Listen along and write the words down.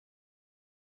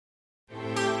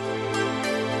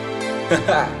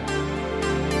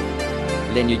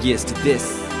Lend your ears to this.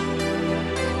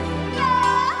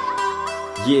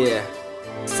 Yeah,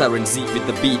 Saran Z with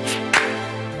the beat.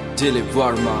 Dhilip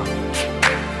Varman,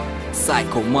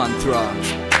 Psychomantra.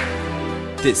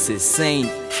 This is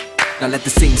Saint. Now let the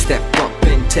saint step up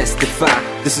and testify.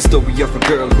 This is the story of a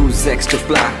girl who's extra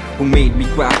fly, who made me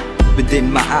cry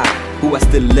within my eye, who I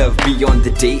still love beyond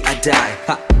the day I die.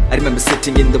 Ha. I remember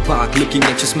sitting in the park, looking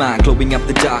at your smile, glowing up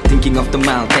the dark, thinking of the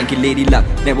mile. Thank you, lady luck.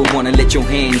 Never wanna let your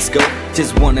hands go.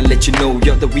 Just wanna let you know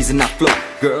you're the reason I flow,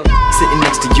 girl. Sitting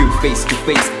next to you, face to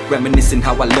face, reminiscing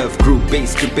how I love grew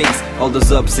base to base. All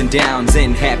those ups and downs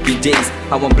and happy days.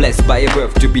 How I'm blessed by a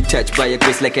birth to be touched by a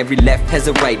grace. Like every left has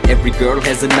a right, every girl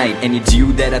has a night, and it's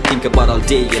you that I think about all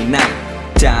day and night.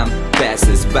 Time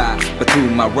passes by, but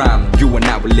through my rhyme, you and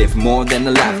I will live more than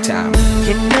a lifetime.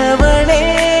 Ennavaley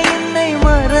ennai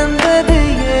marandadu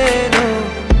yeno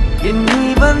enni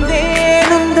vandhen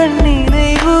undan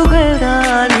ninaivugal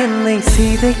dhaan ennai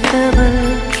sidaithaval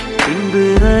indu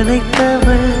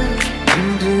anaithaval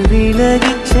indru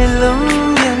vilagich sellum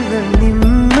enna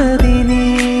nimmadhi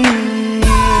nee.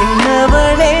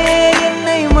 Ennavaley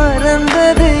ennai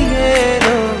marandadu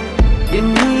yeno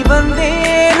enni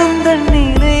vandhen undan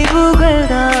ninaivugal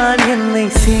dhaan ennai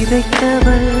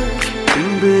sidaithaval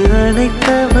indu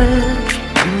anaithaval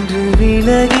indru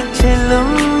vilagich sellum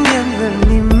enna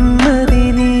nimmadhi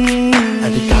nee.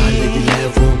 அது காலையில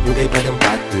புகைப்படம்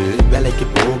பார்த்து வேலைக்கு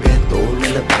போக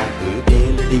தோணல பார்த்து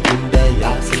கேளடி குண்ட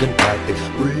யாசகன் பாட்டு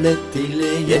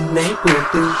உள்ளத்திலே என்னை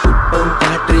போட்டு குப்பம்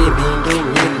காற்றே மீண்டும்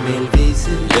என் மேல்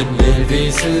வீசு, என் மேல்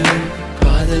வீசு.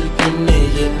 காதல் பெண்ணே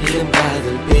என்னிடம்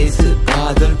காதல் பேசு,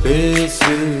 காதல்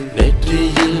பேசு.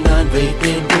 நெற்றியில் நான்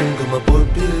வைத்தேன் குங்கும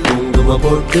போட்டு, குங்கும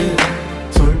போட்டு.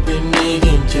 சொல் பெண்ணே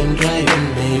என் சென்றாய்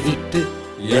என்னை விட்டு,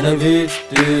 என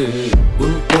விட்டு.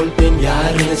 உன் போல் பெண்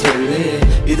யாருன்னு சொல்லு,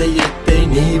 இதயத்தை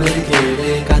நீ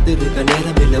வருகிறே. காத்திருக்க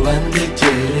நேரமில்ல வந்து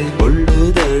சேரு,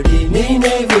 கொள்ளுதடி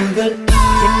நினைவுகள்.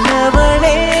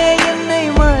 என்னவளே என்னை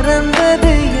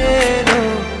மறந்தது ஏனோ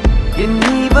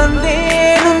எண்ணி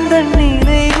வந்தேன் உந்தன்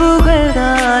நினைவுகள்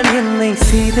தான் என்னை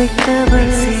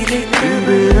சிதைத்தவள்,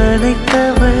 இன்று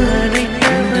அழைத்தவள்,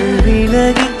 இன்று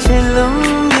விலகிச் செல்லும்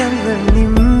எங்கள்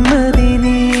நிம்மதி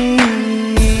நீ.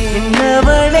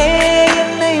 என்னவளே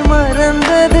என்னை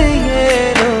மறந்தது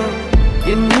ஏனோ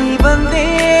எண்ணி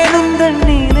வந்தேன் உந்தன்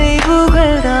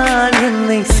நினைவுகள் தான்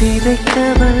என்னை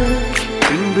சிதைத்தவள்,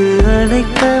 இன்று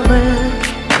அழைத்தவள்,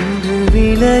 இன்று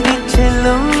விலகிச்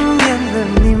செல்லும்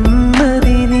எங்கள்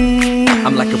நிம்மதி நீ.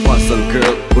 I'm like a puzzle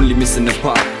girl, only missing a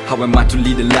part. How am I to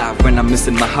lead a life when I'm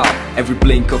missing my heart? Every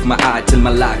blink of my eye till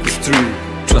my life is through.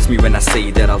 Trust me when I say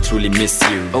that I'll truly miss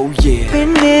you. Oh yeah.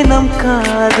 பெண்ணே நம்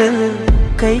காதல்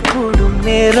கை கூடும்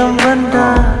நேரம்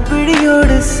வந்தால்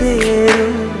பிடியோடு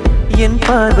சேரும் என்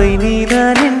பார்வை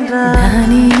நீதான்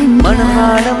என்றால்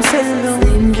மனமாடம் செல்லும்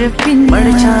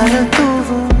மழைச்சாரல்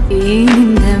தூவும்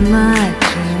இந்த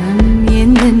மாற்றம்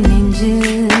எந்த நெஞ்சு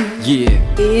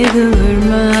ஏதோ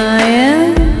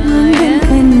மாயம்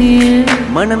கண்ணில்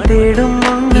மனம் தேடும்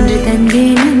இன்று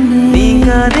தந்தேன்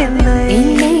நீங்காதென்னை.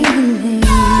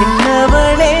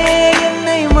 என்னவளே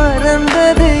என்னை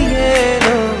மறந்தது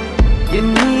ஏனோ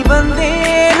எண்ணி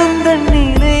வந்தேன் உந்தன்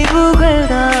நினைவுகள்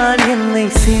தான் என்னை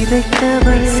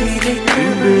சிதைத்தவள்,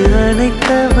 இன்று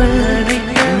அழைத்தவள்,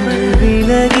 இன்று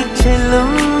விலகிச்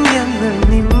செல்லும் எங்கள்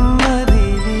நிம்மதி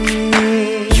நீ.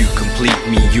 You complete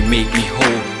me, you make me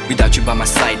whole. Without you by my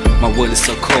side, my world is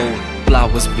so cold.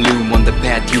 Flowers bloom on the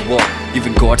path you walk.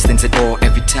 Even God stands at awe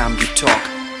every time you talk.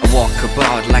 I walk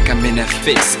about like I'm in a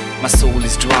fix. My soul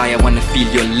is dry, I wanna feel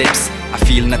your lips. I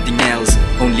feel nothing else,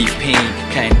 only pain.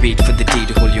 Can't wait for the day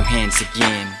to hold your hands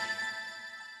again.